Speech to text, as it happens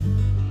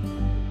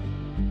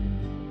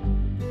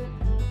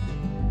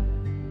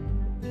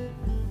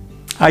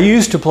I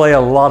used to play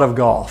a lot of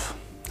golf.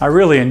 I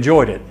really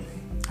enjoyed it.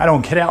 I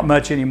don't get out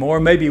much anymore,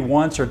 maybe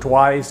once or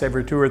twice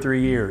every 2 or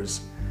 3 years.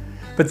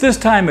 But this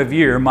time of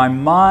year, my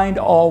mind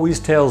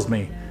always tells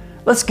me,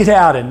 let's get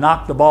out and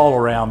knock the ball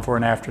around for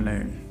an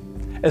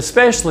afternoon.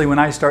 Especially when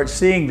I start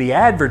seeing the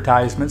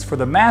advertisements for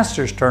the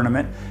Masters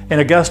tournament in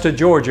Augusta,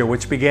 Georgia,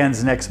 which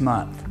begins next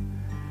month.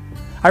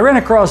 I ran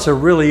across a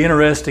really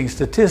interesting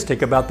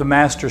statistic about the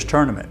Masters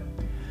tournament.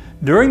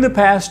 During the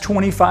past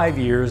 25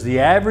 years, the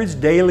average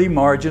daily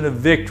margin of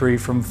victory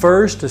from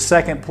first to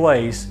second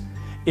place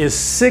is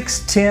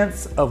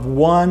 0.6 of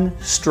 1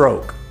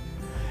 stroke.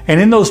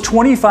 And in those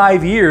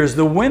 25 years,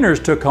 the winners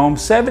took home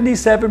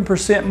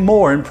 77%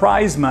 more in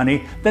prize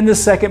money than the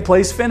second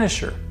place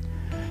finisher.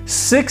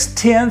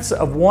 0.6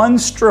 of 1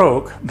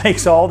 stroke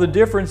makes all the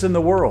difference in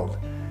the world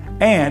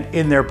and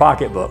in their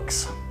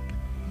pocketbooks.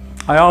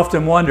 I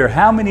often wonder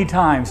how many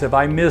times have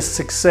I missed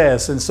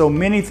success in so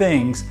many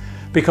things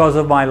because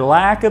of my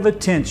lack of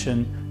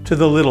attention to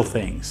the little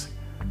things.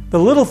 The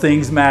little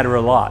things matter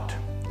a lot.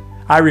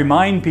 I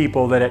remind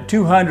people that at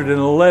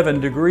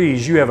 211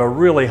 degrees you have a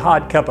really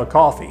hot cup of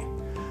coffee,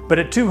 but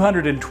at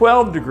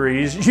 212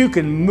 degrees you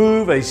can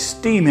move a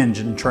steam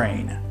engine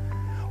train.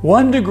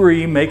 1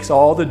 degree makes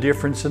all the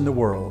difference in the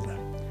world.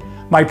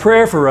 My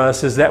prayer for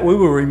us is that we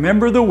will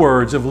remember the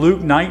words of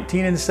Luke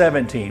 19 and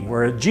 17,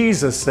 where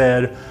Jesus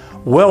said,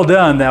 "Well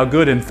done, thou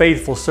good and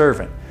faithful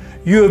servant.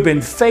 You have been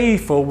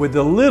faithful with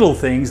the little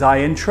things I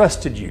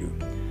entrusted you."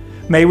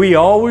 May we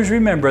always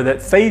remember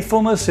that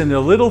faithfulness in the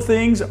little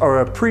things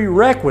are a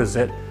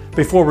prerequisite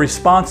before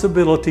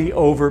responsibility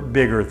over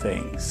bigger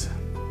things.